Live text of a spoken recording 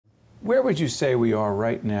Where would you say we are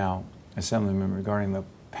right now, Assemblyman, regarding the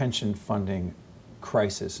pension funding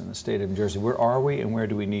crisis in the state of New Jersey? Where are we, and where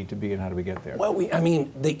do we need to be, and how do we get there? Well, I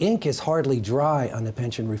mean, the ink is hardly dry on the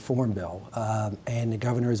pension reform bill, and the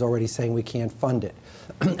governor is already saying we can't fund it.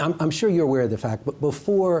 I'm sure you're aware of the fact, but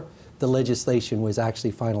before the legislation was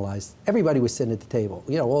actually finalized, everybody was sitting at the table,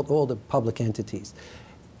 you know, all the public entities.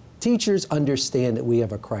 Teachers understand that we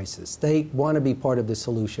have a crisis. They want to be part of the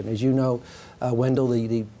solution. As you know, Wendell,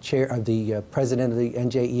 the president of the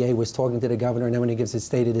NJEA, was talking to the governor, and then when he gives his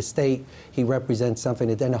state of the state, he represents something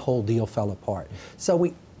that then the whole deal fell apart.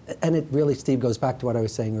 So and it really, Steve, goes back to what I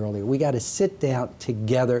was saying earlier. We got to sit down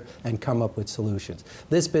together and come up with solutions.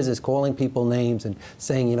 This business, calling people names and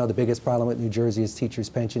saying, you know, the biggest problem with New Jersey is teachers'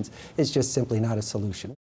 pensions, is just simply not a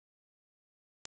solution.